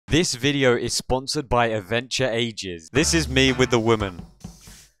This video is sponsored by Adventure Ages. This is me with the woman.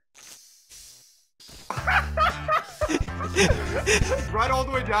 Right all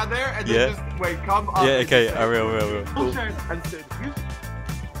the way down there and then just wait, come up. Yeah, okay, I will. And said,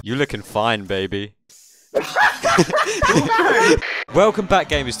 You looking fine, baby. Welcome back,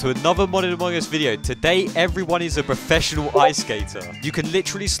 gamers, to another Modded Among Us video. Today, everyone is a professional ice skater. You can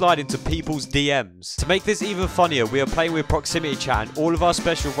literally slide into people's DMs. To make this even funnier, we are playing with proximity chat and all of our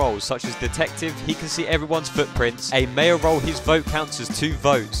special roles, such as detective, he can see everyone's footprints, a mayor role, his vote counts as 2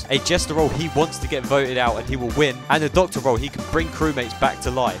 votes, a jester role, he wants to get voted out and he will win, and a doctor role, he can bring crewmates back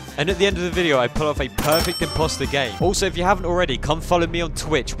to life. And at the end of the video, I pull off a perfect imposter game. Also, if you haven't already, come follow me on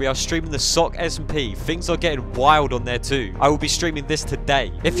Twitch. We are streaming the SOC SMP. Things are getting wild on there too. I will be streaming this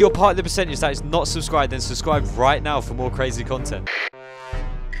today. If you're part of the percentage that is not subscribed, then subscribe right now for more crazy content.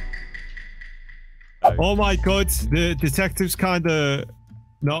 Oh my god, the detective's kind of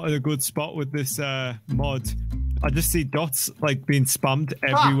not in a good spot with this mod. I just see dots like being spammed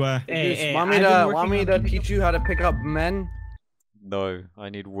everywhere. Hey, want me to teach you how to pick up men? No, I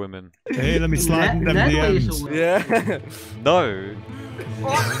need women. Hey, let me slide in them DMs. Yeah. No.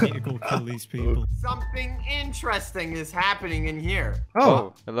 I need to go kill these people. something interesting is happening in here.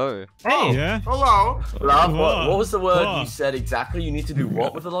 Oh, hello. Hey. Yeah. Hello. Love, what was the word What? you said exactly? You need to do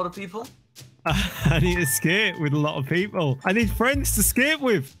what with a lot of people? I need to skate with a lot of people. I need friends to skate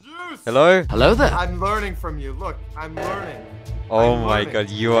with. Juice. Hello? Hello there. I'm learning from you. Look, I'm learning. Oh I'm my learning. god,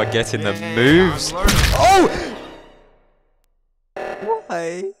 you are getting the Yeah, moves. I'm learning. Oh!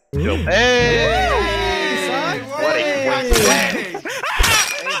 Why? Hey.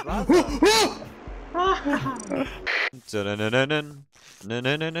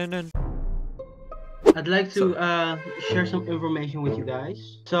 I'd like to share some information with you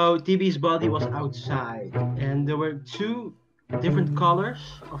guys. So TB's body was outside and there were 2 different colors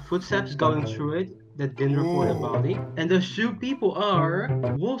of footsteps going through it that didn't report a body. And those 2 people are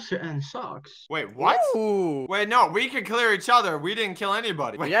Wolster and Socks. Wait, what? Ooh. Wait, no, we can clear each other. We didn't kill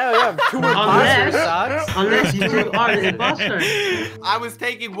anybody. Yeah, 2 imposters, Socks. Unless you 2 are the imposters. I was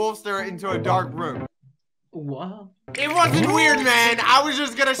taking Wolfster into a dark room. Wow. It wasn't weird, man. I was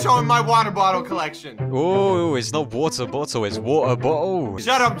just gonna show him my water bottle collection. Oh, it's not water bottle, it's water bottle.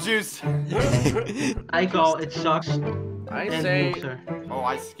 Shut up, Juice. I call it Socks I and say. Wolster. Oh,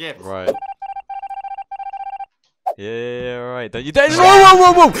 I skipped. Right. Yeah, right. Don't you dare.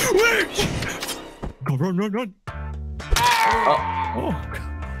 Whoa! Go, run. Oh.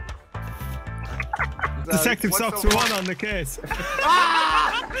 Detective Socks are on the case.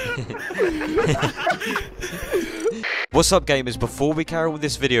 What's up, gamers? Before we carry on with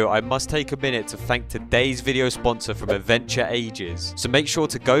this video, I must take a minute to thank today's video sponsor from Adventure Ages. So make sure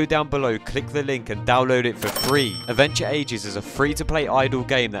to go down below, click the link and download it for free. Adventure Ages is a free-to-play idle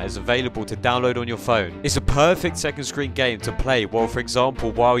game that is available to download on your phone. It's a perfect second screen game to play for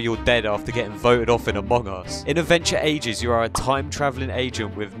example, while you're dead after getting voted off in Among Us. In Adventure Ages, you are a time-traveling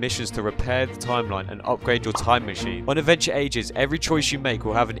agent with missions to repair the timeline and upgrade your time machine. On Adventure Ages, every choice you make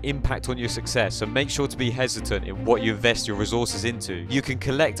will have an impact on your success, so make sure to be hesitant in what you invest your resources into. You can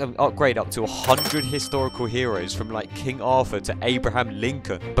collect and upgrade up to 100 historical heroes from like King Arthur to Abraham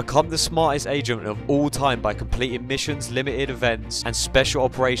Lincoln. Become the smartest agent of all time by completing missions, limited events, and special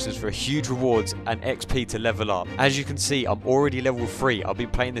operations for huge rewards and XP to level up. As you can see, I'm already level 3. I've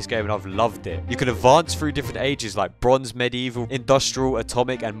been playing this game and I've loved it. You can advance through different ages like bronze, medieval, industrial,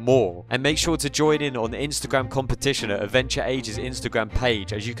 atomic, and more. And make sure to join in on the Instagram competition at Adventure Ages Instagram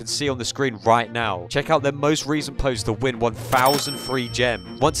page, as you can see on the screen right now. Check out their most recent post to win 1,000 free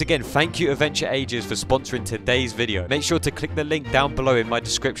gems. Once again, thank you Adventure Ages for sponsoring today's video. Make sure to click the link down below in my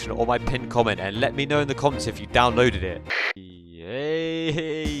description or my pinned comment and let me know in the comments if you downloaded it.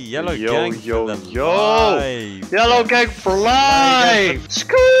 Hey, yellow gang for the life. Yellow gang for life!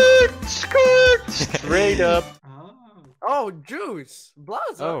 Skirt! Straight up. Oh, Juice.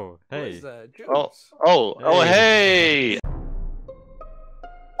 Blaza. Oh, What hey. is that? Juice. Oh, hey!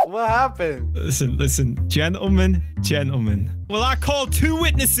 What happened? Listen, gentlemen. Well, I called 2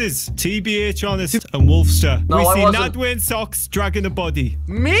 witnesses, TBH Honest and Wolfster. No, we I see wasn't. Nadway and Socks dragging a body.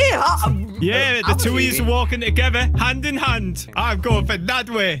 Me? Yeah, the 2 of you are walking together, hand in hand. I'm going for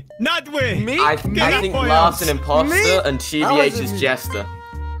Nadway. Me? I that think boy Laugh's out. an imposter Me? and TBH is Jester.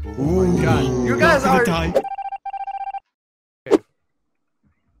 Oh my god. You guys Gonna are. die.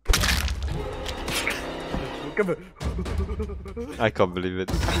 I can't believe it.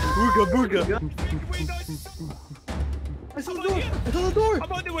 Booga. I saw the door.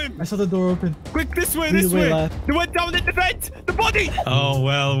 I'm on to him. I saw the door open. Quick, this way, Lead this the way, way. lad. They went down at the vent. The body. Oh,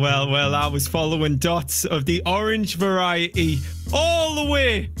 well. I was following dots of the orange variety all the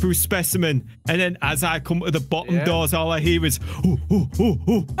way through specimen, and then as I come to the bottom doors, all I hear is ooh, ooh, ooh,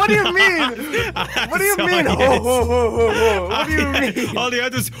 ooh. What do you mean? What do you mean? What do you mean? All the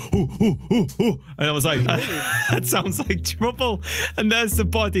others ooh, ooh, ooh, ooh. And I was like, that sounds like trouble. And there's the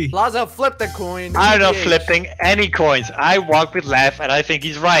body. Laza, flip the coin. I'm not flipping any coins. I walk with Laugh, and I think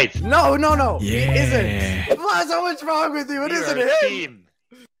he's right. No. Yeah. He isn't. Laza, what's wrong with you? It isn't him. Team.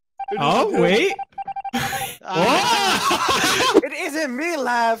 Oh, wait. It isn't me,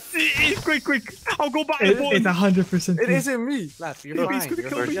 Laugh. Quick. I'll go back. It's 100%. It isn't me. Laugh, you're fine. gonna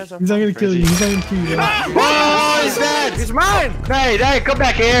kill me. He's not gonna kill you. He's not gonna kill you. Oh, he's dead. It's mine. Hey, come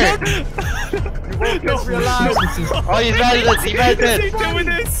back here. You won't get realized. Oh, he's dead. He's Is he dead. doing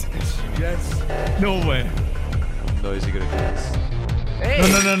this? Yes. No way. No, is he gonna do this? Hey.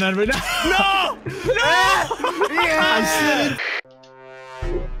 No. Yeah.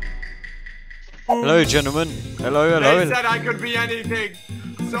 Hello, gentlemen. Hello. They said I could be anything,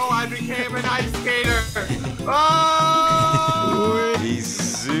 so I became an ice skater. Oh! He's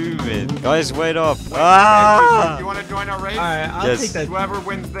zooming. Guys, wait up. Ah! You want to join our race? Alright, I'll Yes. take that. Whoever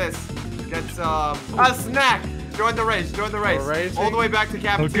wins this gets a snack. Join the race. racing? All the way back to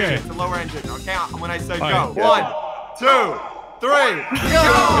cafeteria. Okay. To lower engine. Okay, when I say go. All 1, 2, 3, go!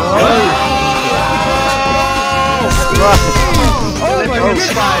 Oh my goodness.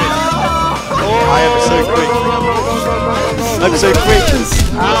 I am so quick. I'm so quick.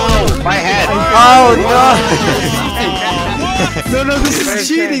 Ow, my head. Oh No, this is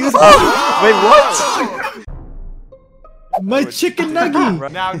cheating. This is Wait, what? my chicken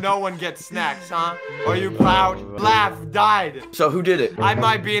nugget. Now no one gets snacks, huh? Are you proud? Laugh died. So who did it? I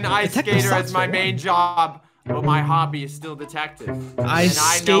might be an ice Detective skater as sucks my for main job, but my hobby is still detective. I And I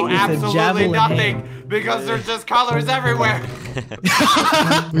skate know with a absolutely javelin nothing hand. because there's just colors everywhere.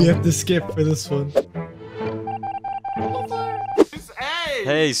 We have to skip for this one. Hey!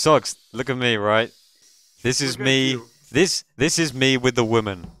 Hey, Socks, look at me, right? This is Look at me. you. This is me with the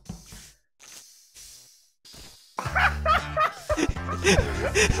woman.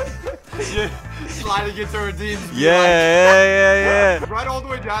 Sliding into her jeans. Yeah. Right all the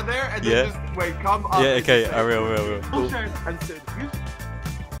way down there and Yeah. then just wait, come up. Yeah, and okay, just I will. And sit.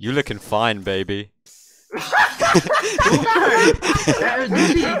 You looking fine, baby.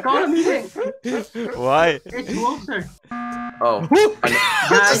 Joocie, call a meeting. Why? It's Walter. Oh.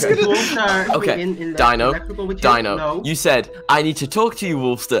 It's Walter. Okay, in Dino, electrical with you? Dino, No. you said, I need to talk to you,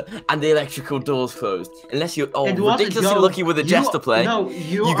 Wolfster, and the electrical door's closed. Unless you're It wasn't, ridiculously yo. lucky with a jester play. No,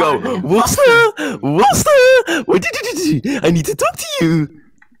 You you go, are- Wolfster, what did you do? I need to talk to you.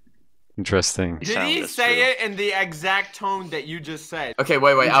 Interesting. Did he say it in the exact tone that you just said? Okay,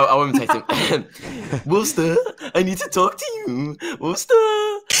 wait, I won't take him. Wolfster, I need to talk to you.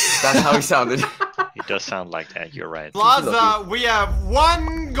 Wolfster. That's how he sounded. It does sound like that. You're right. Plaza, we have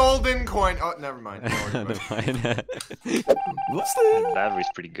 1 golden coin. Oh, never mind. Never mind. Wolfster. Battery's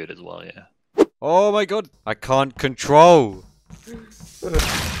pretty good as well, yeah. Oh my god. I can't control.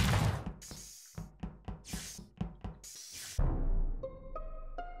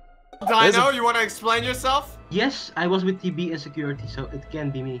 Dino, you want to explain yourself? Yes, I was with TB and security, so it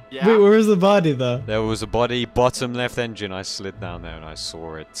can be me. Yeah. Wait, where's the body though? There was a body, bottom left engine. I slid down there and I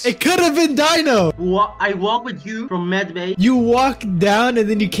saw it. It could have been Dino. I walked with you from Medbay. You walked down and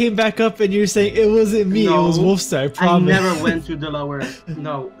then you came back up and you're saying it wasn't me. No, it was Wolfstar. I I promise. never went to the lower.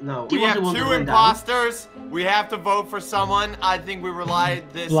 No. He We was have the one 2 that went down. imposters. We have to vote for someone. I think we rely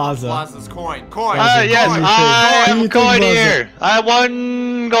this on Plaza. Plaza's coin. Coin. Yes, coin. I Who am you a coin think was here. I have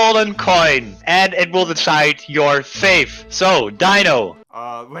 1 golden coin, and it will decide your fate. So, Dino,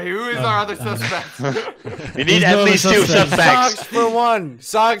 Wait, who is our other suspect? we need There's at no least 2 suspect. suspects. Socks for one.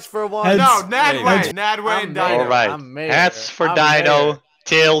 Socks for one. Heads. No, Nadway. Heads. Nadway and I'm Dino. All right, I'm mayor. hats for I'm Dino, mayor.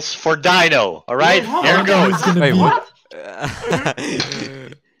 tails for Dino. All right, Wait, here I it don't know goes. who's gonna Wait, be. what?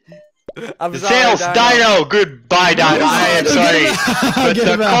 I'm The sorry, tails, Dino. Goodbye, Dino. I am sorry, but Get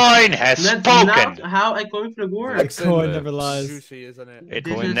the him out. coin has That's spoken. not how a coin flip works. Coin never lies. Joocie, isn't it? It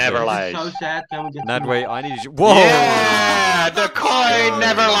This will is- never this is lies. so sad. Can we get Nadway, I need you. Whoa! Yeah, the coin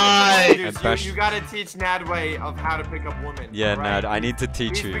never lies. Dude, And bash- you gotta teach Nadway of how to pick up women. Yeah, alright? Nad, I need to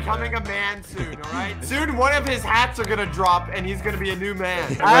teach He's you. becoming a man soon, alright? Soon one of his hats are gonna drop and he's gonna be a new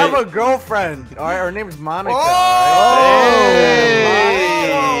man. I have a girlfriend. Alright, her name's Monica. Oh!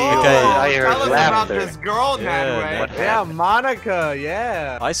 Hey. Okay. I heard Tell us about laughter. this girl, Yeah, Nadway. What Yeah, Monica.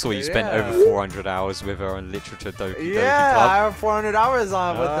 Yeah. I saw you spent Yeah. over 400 hours with her on Literature Doki Yeah, I Club. have 400 hours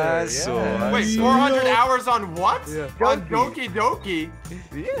on with her. I saw. Yeah. Wait, 400 hours on what? Yeah. On Doki Doki?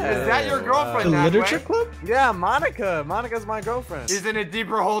 Yeah. Is that your girlfriend The that literature way? club? Yeah, Monica. Monica's my girlfriend. He's in a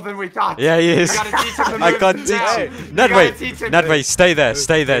deeper hole than we thought. Yeah, he is. You gotta teach him the I moves can't teach now. you. You gotta Nadway, teach him Nadway, stay there,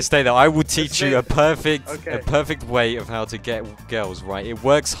 stay there, stay there. I will teach Stay- you a perfect Okay. way of how to get girls, right? It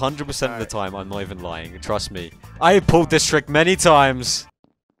works 100% of the time. I'm not even lying. Trust me. I have pulled this trick many times.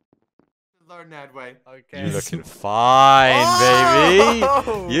 Learn that way. Okay. You looking fine,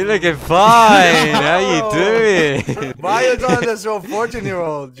 Oh! baby. You looking fine. How you Oh. doing? Why are you telling this to a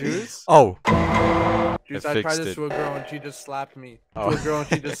 14-year-old, Juice? Oh. Juice, I I tried fixed this it. to a girl and she just slapped me. Oh. To a girl and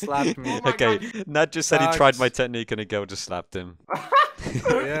she just slapped me. my Okay, God, Nat just said he tried Sucks. my technique and a girl just slapped him.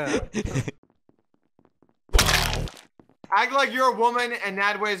 Yeah. Act like you're a woman and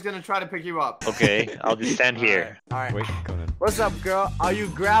Nadway is gonna try to pick you up. Okay, I'll just stand here. Alright. Wait, go on. What's up, girl? Are you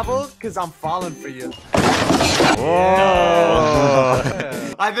gravel? Cause I'm falling for you. Whoa.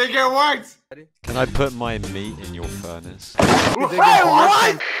 Yeah. I think it worked. Can I put my meat in your furnace? Hey,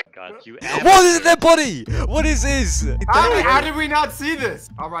 what? God, you What is their body? What is this? How did we not see this?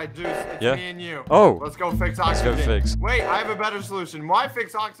 All right, Deuce, it's Yeah. me and you. Oh. Let's go fix Let's oxygen. go fix. Wait, I have a better solution. Why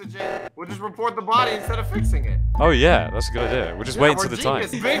fix oxygen? We'll just report the body instead of fixing it. Oh yeah, that's a good idea. We'll just Yeah, wait we're until the time.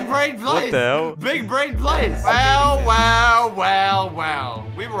 genius. Big brain plays. What the hell? Big brain plays. Well.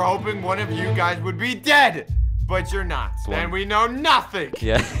 We were hoping one of you guys would be dead, but you're not. One. And we know nothing.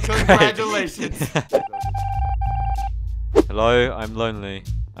 Yeah. Congratulations. Hello, I'm lonely.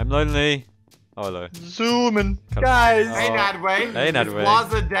 I'm lonely. Oh, hello. Zooming. Guys. Hey, Nadway. Hey, Nadway. Is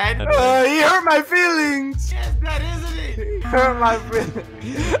Plaza dead? Nadway. He hurt my feelings. Yes, dead, isn't he? He hurt my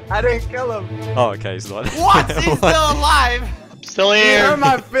feelings. I didn't kill him. Oh, okay, he's not. What? He's still alive. Still He here. hurt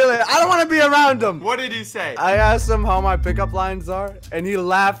my feelings. I don't want to be around him. What did he say? I asked him how my pickup lines are, and he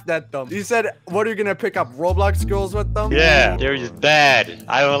laughed at them. He said, what are you going to pick up, Roblox girls with them? Yeah, they're just bad.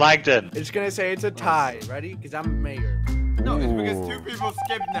 I don't like them. It's going to say it's a tie. Ready? Because I'm mayor. No, it's because Ooh. 2 people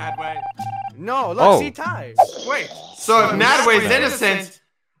skipped Nadway. No, look, Oh. see tie. Wait, so if Nadway's innocent,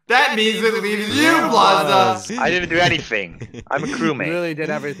 that means it leaves you, Plaza. I didn't do anything. I'm a He crewmate. really did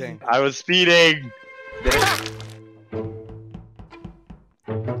everything. I was speeding.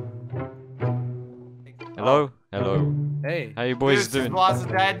 Hello? Hello. Hey. How you boys Deuce, is doing? Plaza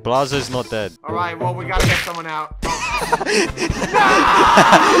dead? Blaza's not dead. Alright, well, we gotta get someone out.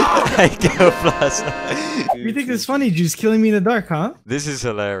 Hey, go Blaza. You think this funny, Juice, killing me in the dark, huh? This is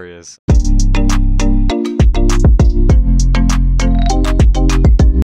hilarious.